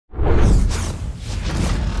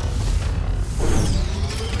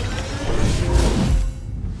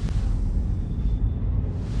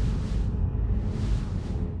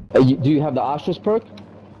Do you have the ostrich perk?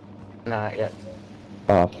 Nah, not yet.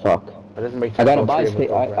 Oh fuck. That doesn't make I sense. got a buy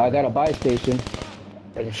station. I got a buy station.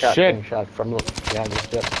 Getting shot, Shit. getting shot from behind this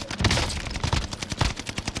ship.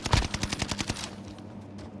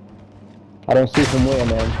 I don't see from where,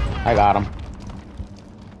 man. I got him.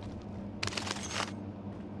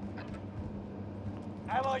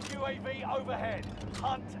 Allied UAV overhead.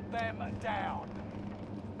 Hunt them down.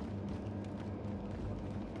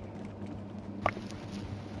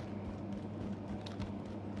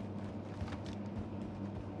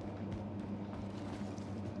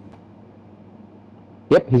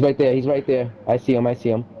 Yep, he's right there. He's right there. I see him. I see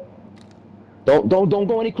him. Don't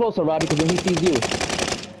go any closer, Robbie, because then he sees you.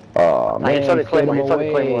 Oh man, He saw the claymore. him He saw the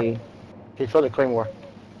away. claymore. He saw the claymore.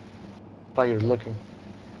 Thought he was looking.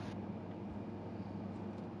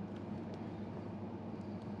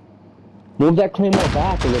 Move that claymore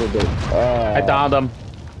back a little bit. I downed him.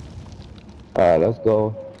 Alright, let's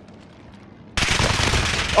go.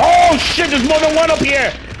 Oh shit, there's more than one up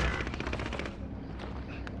here!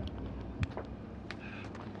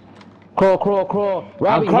 Crawl.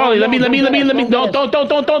 Robbie, I'm crawling. no, Let me. Don't Don't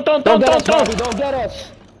get us, Robbie, don't get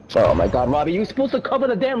us. Oh my god, Robbie, you're supposed to cover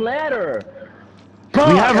the damn ladder. We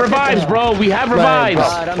have revives, bro. We have revives.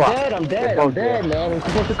 God, I'm dead, man. We're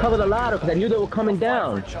supposed to cover the ladder because I knew they were coming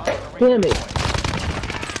down. Damn it.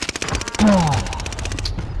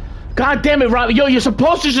 God damn it, Robbie. Yo, you're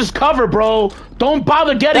supposed to just cover, bro. Don't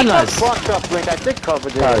bother getting us. That's fucked up, Blink. I did cover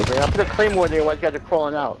this. I put a claymore there while you guys are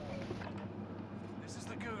crawling out. This is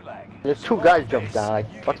the gulag. There's two guys jumped down. I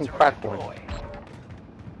fucking cracked one.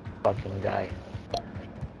 Fucking guy.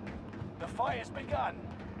 The fight has begun.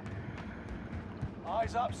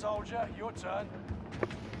 Eyes up, soldier. Your turn.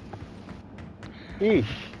 Eesh.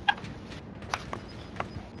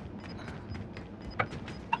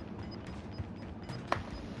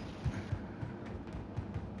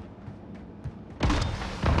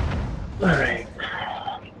 Alright.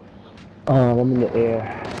 I'm in the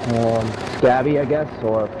air. Scabby, I guess,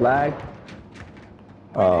 or flag.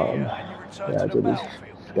 Yeah, do these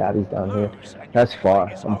scabbies down here. That's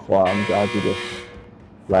far. I'm far. I'll do this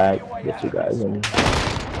flag. Get you guys in.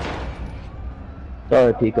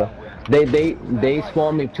 Sorry, Pika. They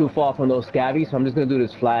spawned me too far from those scabbies, so I'm just gonna do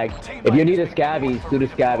this flag. If you need a scabby, do the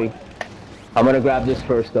scabby. I'm gonna grab this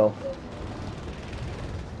first, though.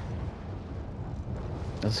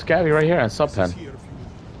 There's a scabby right here on sub pen.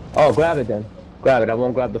 Oh, grab it then. Grab it. I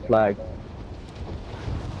won't grab the flag.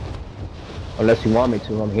 Unless you want me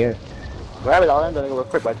to. I'm here. Grab it, I'll end it real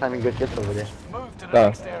quick by the time you get this over there. Move to the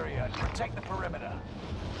next area and protect the perimeter.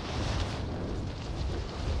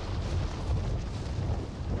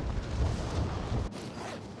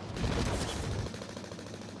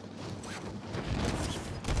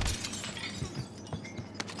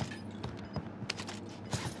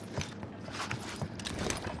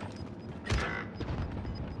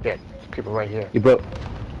 Shit, people right here. You broke.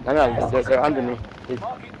 No, they're under me.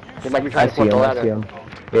 They might be trying to I see put the him. I ladder. see him.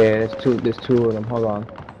 Yeah, there's two of them. Hold on.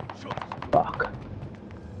 Fuck.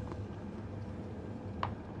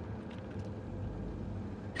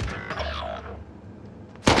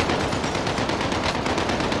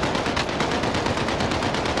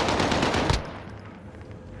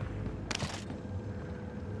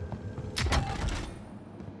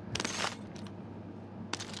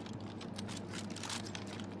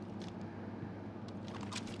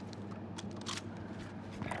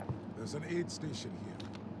 There's an aid station here.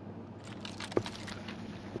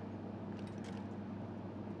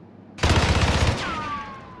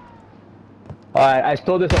 Alright, I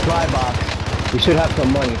stole the supply box. We should have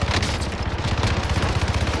some money.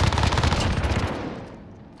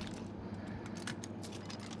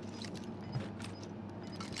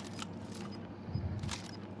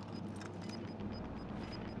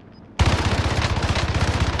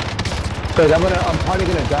 Cause I'm probably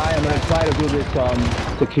gonna die. I'm gonna try to do this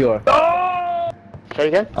secure. Say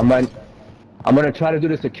again? I'm gonna try to do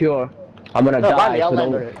this secure. I'm gonna die. Bobby, I'll So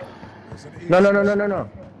land don't... it. No.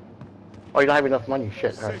 Oh, you don't have enough money?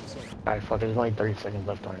 Shit. Alright, fuck it. There's only 30 seconds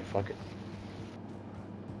left on it. Fuck it.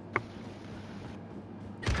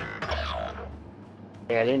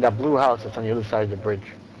 Yeah, they're in that blue house that's on the other side of the bridge.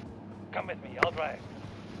 Come with me. I'll drive.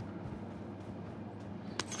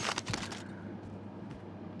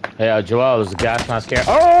 Hey, Joel, there's a gas mask here.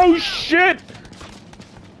 Oh shit!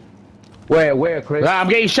 Where, Chris? I'm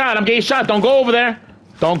getting shot. Don't go over there.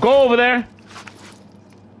 Don't go over there.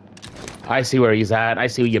 I see where he's at. I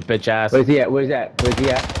see where your bitch ass. Where's he at? Where's he at?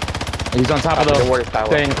 He's on top of the water tower.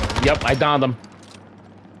 thing. Yep, I downed him.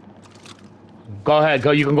 Go ahead,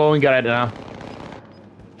 go. You can go and get it now.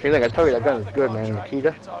 See, like I told you, that gun is good, man.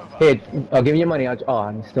 Nikita. Here, I'll give me your money.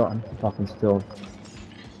 I'm fucking still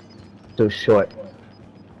short.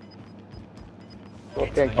 Go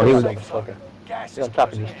up there and Oh, kill he that was- motherfucker. Gas Get is on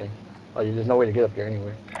top of this closing in. thing. Oh, there's no way to get up here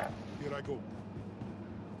anyway. Here I go.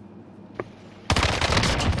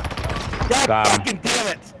 Got him. Fucking damn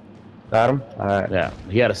it! Got him? Alright. Yeah,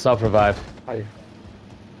 he had a self-revive.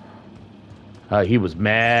 How you? He was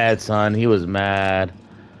mad, son. He was mad.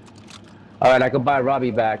 Alright, I can buy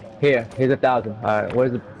Robbie back. Here's 1,000. Alright,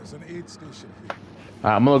 where's the... There's an aid station here.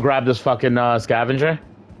 I'm gonna grab this fucking scavenger.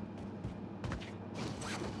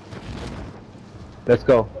 Let's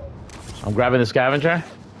go. I'm grabbing the scavenger.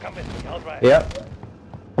 Come with me, I'll drive. Yep.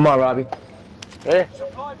 Come on, Robbie. Hey,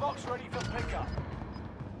 Supply box ready for pickup.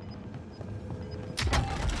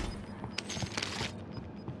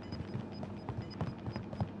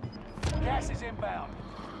 Gas is inbound.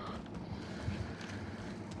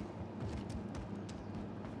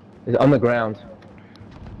 It's on the ground.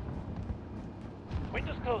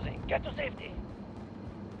 Windows closing. Get to safety.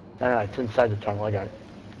 no, it's inside the tunnel. I got it.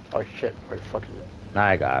 Oh shit, where the fuck is it?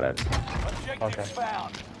 I got it. Objectives Okay.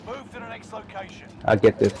 found. Move to the next location. I'll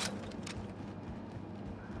get this.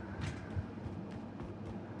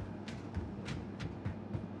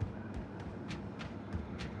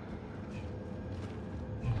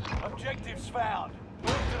 Objectives found.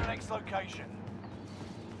 Move to the next location.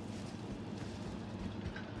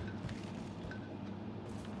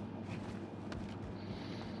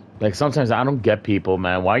 Like, sometimes I don't get people,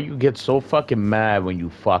 man. Why you get so fucking mad when you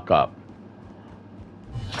fuck up?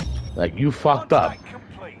 Like, you fucked up. Contact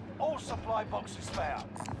complete. All supply boxes found.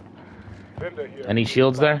 Vendor here. Any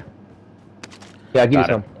shields there? Yeah, I'll give you Got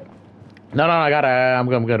it. some. No, I got it. I'm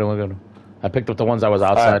good. I picked up the ones that was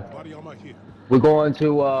outside. Body armor here. We're going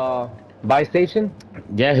to, buy station?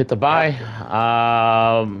 Yeah, hit the buy.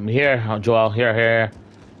 Here, Joel. Here.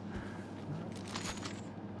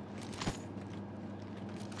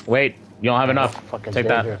 Wait, you don't have enough. Fucking Take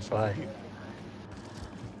that. dangerous buy.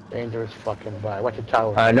 Dangerous fucking buy. What's the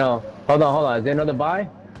tower? I know. Hold on. Is there another buy?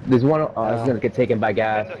 There's one. Oh, it's gonna get taken by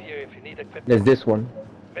gas. Vendor here if you need equipment. There's this one.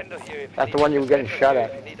 Vendor here if you That's need the one you were getting equipment. shot Vendor at.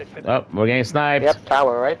 here if you need equipment. Oh, we're getting sniped. Yep,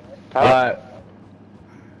 tower, right? Tower?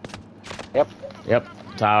 Alright. Yep,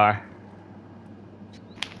 tower.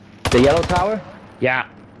 The yellow tower? Yeah.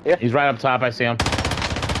 Yeah. He's right up top. I see him.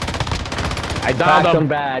 I downed Cracked him. him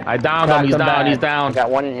bad. I downed him. Cracked He's him down. bad. He's I down. got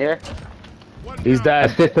one in here. He's dead.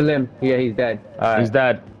 Assist to limb. Yeah, he's dead. Alright. He's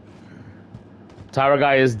dead. Tower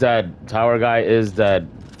guy is dead. Tower guy is dead.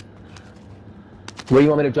 Where you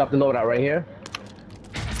want me to drop the loadout? Right here?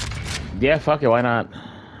 Yeah, fuck it. Why not?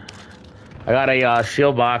 I got a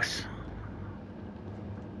shield box.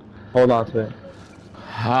 Hold on to it.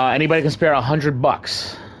 Anybody can spare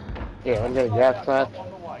 $100. Yeah, I'm gonna gas mask. On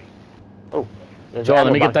the way. Oh, there's Joel, ammo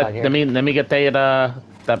let me get box out that. here. Let me get that.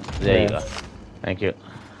 There you Yeah. go. Thank you.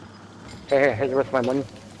 Here's the rest of my money.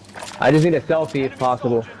 I just need a selfie if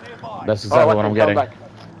possible. Soldier nearby. That's exactly what I'm getting. Back.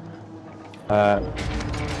 Alright,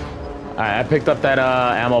 I picked up that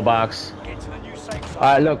ammo box. Get to the new safe zone.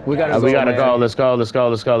 Alright, look, we gotta go. We gotta man. go. Let's go.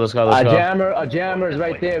 A jammer is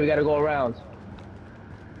right there. We gotta go around.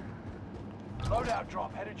 Loadout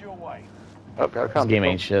drop headed your way. Oh, here it This comes. game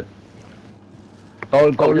ain't shit. Go Oh,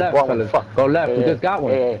 left, just one. fellas. Fuck. Go left. Yeah, We yeah. just got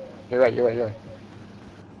one. Yeah. You're right.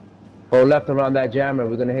 Go left around that jammer.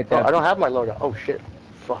 We're gonna hit Oh, that. I don't have my loadout. Oh shit.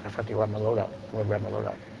 Fuck, I forgot to grab my loadout. I'm gonna grab my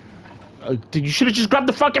loadout. You should have just grabbed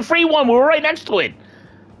the fucking free one. We were right next to it.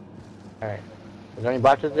 Alright. Is there any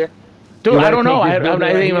boxes there? Dude, You I wanna don't know. take I this didn't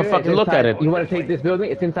building right even here? fucking It's look at inside- it. You want to take this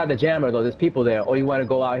building? It's inside the jammer though. There's people there. Or you want to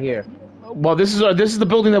go out here? Well, this is the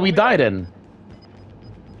building that we died in.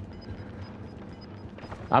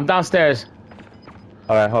 I'm downstairs.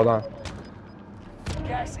 All right, hold on.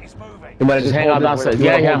 Gas is moving. You want to Just just hang hold out this- downstairs. you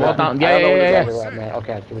wanna Yeah, hold hold that? down. I don't know where the Yeah. guys are at, man.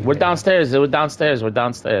 Okay, I see what We're you're downstairs. We're downstairs. We're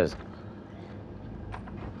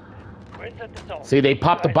inside the zone. See, they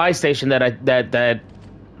popped the buy station that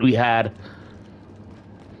we had.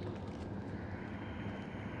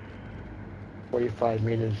 45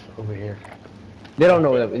 meters over here. They don't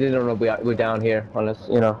know that. They don't know we're down here unless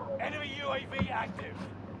you know. Enemy UAV active.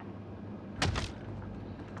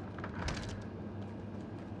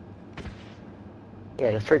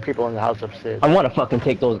 Yeah, there's 3 people in the house upstairs. I want to fucking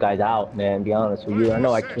take those guys out, man. To be honest with you, I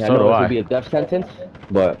know I can't. I So know do this I. would be a death sentence,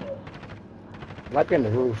 but Might be on the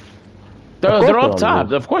roof. They're course up they're on top.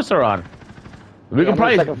 the Of course they're on. We Yeah, can I'm on the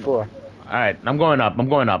probably. second floor. All right, I'm going up.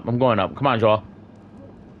 Come on, Joel.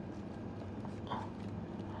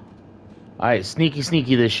 All right,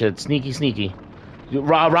 sneaky this shit. Sneaky.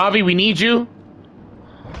 Ravi, we need you.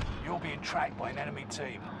 You're being tracked by an enemy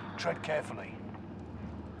team. Tread carefully.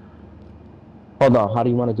 Hold on, how do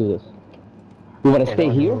you want to do this? You want to stay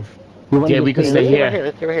here? You want Yeah, to we can stay stay here? here.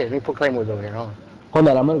 Let's stay right here. Let me put claymores over here. Hold on. Hold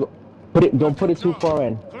on, I'm gonna go. Put it. Don't put it too far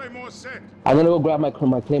in. Claymore set. I'm gonna go grab my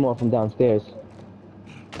claymore from downstairs.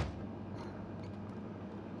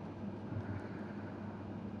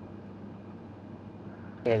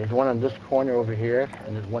 Yeah, there's one on this corner over here,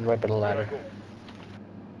 and there's one right by the ladder.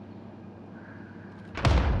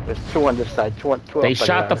 There's two on this side. Two up by They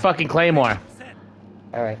shot the ladder. fucking claymore.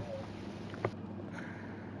 All right.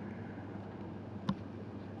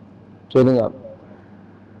 Shooting up.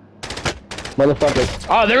 Motherfuckers.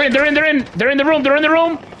 Oh, they're in the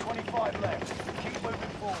room. 25 left. Keep moving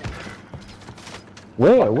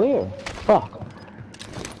forward. Where? Fuck.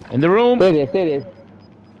 In the room. There it is.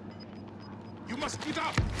 You must get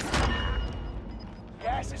up.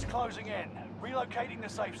 Gas is closing in. Relocating the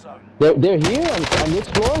safe zone. They're here on this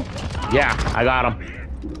floor? Yeah, I got him.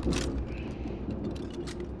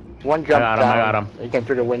 One jump down. I got him. He came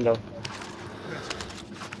through the window.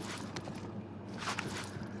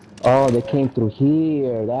 Oh, they came through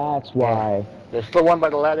here. That's why. There's still one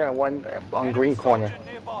by the ladder and one on green corner.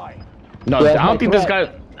 Soldier nearby. No, Yeah, I don't think this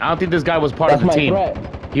threat. guy. I don't think this guy was part That's of the my team. threat.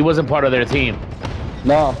 He wasn't part of their team.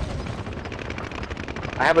 No.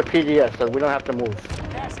 I have a PDS, so we don't have to move.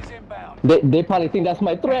 Gas is inbound. They probably think that's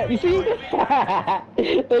my threat. You see?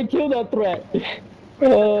 They killed that threat.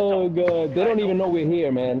 Oh, God. They don't even know we're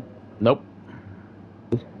here, man. Nope.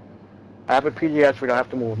 I have a PDS, we don't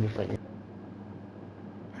have to move. Just like you.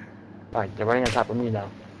 Alright, they're running on top of me now.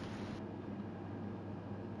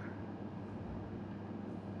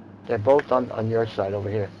 They're both on your side over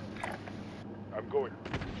here. I'm going.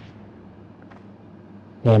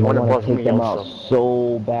 Damn, I One of want to us take them me out also.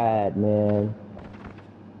 so bad, man.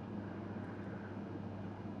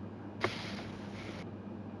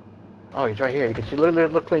 Oh, he's right here. You can see,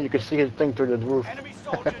 look, you can see his thing through the roof. Enemy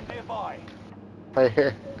soldier nearby. Right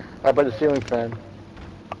here. Right by the ceiling fan.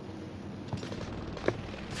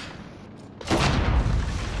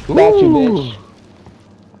 Got you, bitch.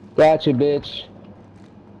 Got you, bitch.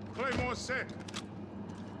 Claymore set.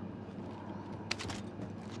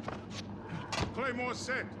 Claymore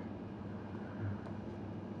set.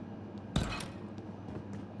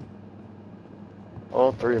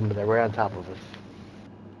 All three of them, they're right on top of us.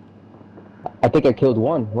 I think I killed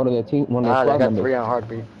one. One of their team. One of their Ah, they squad got members. three on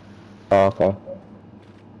heartbeat. Oh, okay.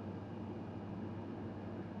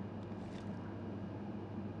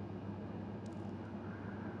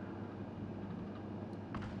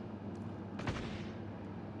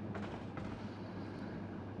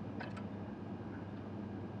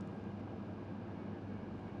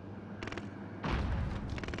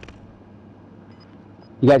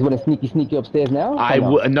 You guys want to sneaky upstairs now? I Or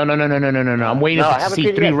no? would. No. I'm waiting No, I to have a see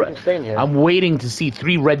PDS, three. you can stay in here. I'm waiting to see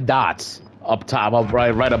 3 red dots up top, up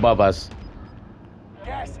right above us.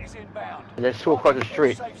 Gas is inbound. And there's two across the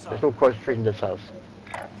street. There's two across the street in this house.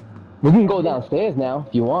 We can go downstairs now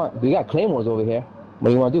if you want. We got claymores over here. What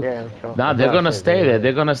do you want to do? Yeah, let's go. Nah, they're gonna stay there.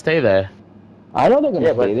 They're gonna stay there. I know they're gonna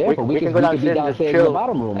Yeah, but stay there, but we can go be downstairs and just downstairs in the chill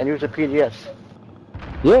bottom room. and use the PDS.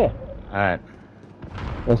 Yeah, All right.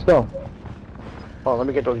 let's go. Oh, let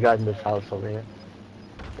me get those guys in this house over here.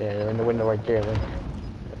 Yeah, they're in the window right there. That's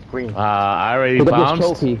green. I already Pick up this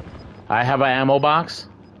bounced. trophy. I have an ammo box.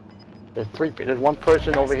 There's one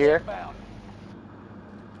person over here Inbound.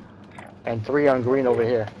 and 3 on green over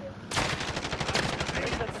here.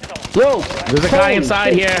 Yo, There's a guy holy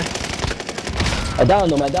inside shit. here. I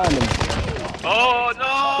downed him. I downed him.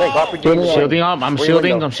 Hey, RPG Shielding is Shielding up. I'm Three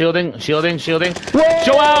shielding. window. I'm shielding. Shielding. Whoa!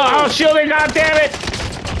 Joel, I'm shielding. God damn it!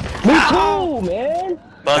 Me too, man.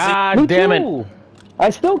 God Me damn it! too. I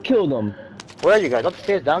still killed him. Where are you guys?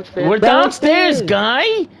 Upstairs, downstairs? We're downstairs,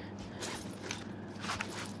 Downstairs. guy.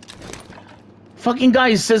 Fucking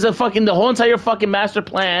guy says the whole entire fucking master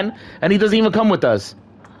plan, and he doesn't even come with us.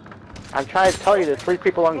 I'm trying to tell you, there's 3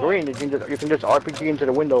 people on green. You can just RPG into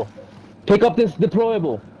the window. Pick up this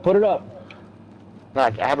deployable. Put it up.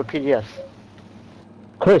 Nah, I have a PDS.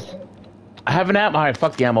 Chris. I have an ammo. All right,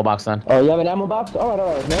 fuck the ammo box then. Oh, you have an ammo box? All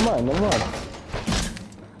right. Never mind.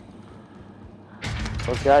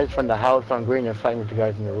 Those guys from the house on green are fighting with the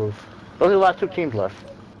guys in the roof. Those are the last 2 teams left.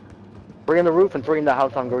 3 in the roof and 3 in the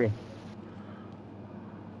house on green.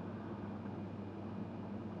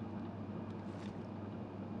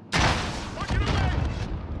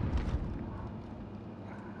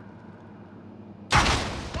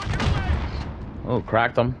 Oh,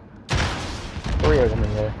 cracked him. 3 of them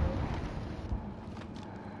in there.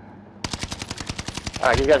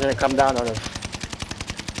 Alright, you guys are gonna come down on us.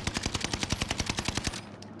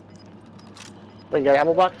 Wait, you got an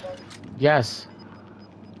ammo box? Yes.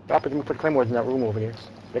 Drop it and put claymores in that room over here.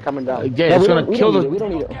 They're coming down. Yeah, No, it's we gonna don't- we kill don't need the. it, we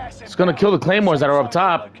don't need it. Gas It's gonna kill the claymores that are up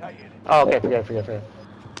top. located. Oh, okay, forget.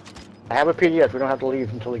 I have a PDS. We don't have to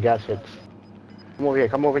leave until the gas hits. Come over here.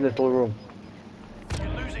 Come over in this little room. You're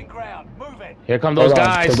losing ground. Move it. Here come those Hold on,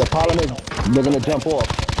 guys. so the problem is they're gonna jump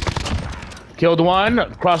off. Killed one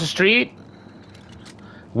across the street.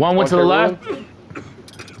 One went to the left.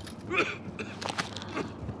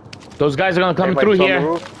 Those guys are gonna come Everybody's through on the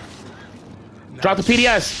here. roof. Drop the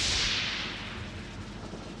PDS.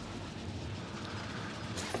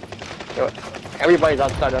 Everybody's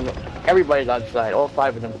outside. Everybody's outside. All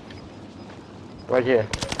 5 of them. Right here.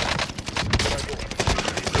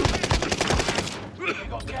 You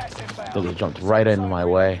got gas inbound. Those jumped right in my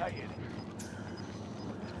way.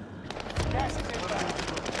 Gas is inbound.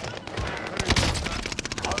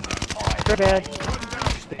 You're dead.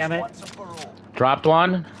 Damn it. Once and for all. Dropped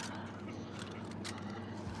one.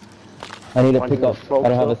 I need to One pick to the up. smoke I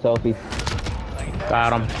don't have a still. selfie.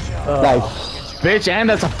 Got him. Nice. Bitch, and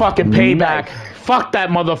that's a fucking payback. Fuck that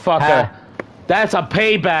motherfucker. Ah. That's a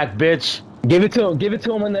payback, bitch. Give it to him. Give it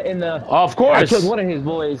to him in the. Of I course. killed one of his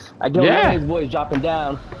boys. I killed Yeah. one of his boys dropping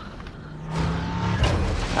down.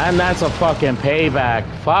 And that's a fucking payback.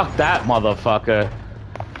 Fuck that motherfucker.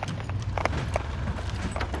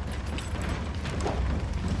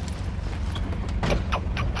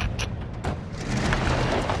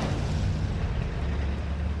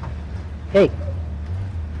 Hey.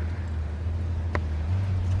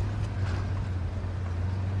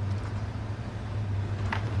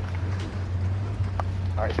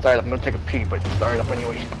 Alright, start up. I'm gonna take a pee, but start up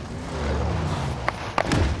anyway.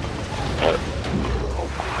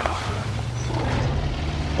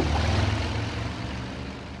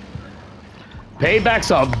 Payback's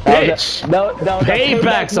a bitch.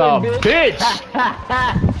 Payback's a bitch.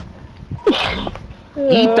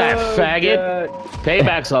 Eat that faggot. God.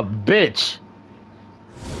 Payback's a bitch.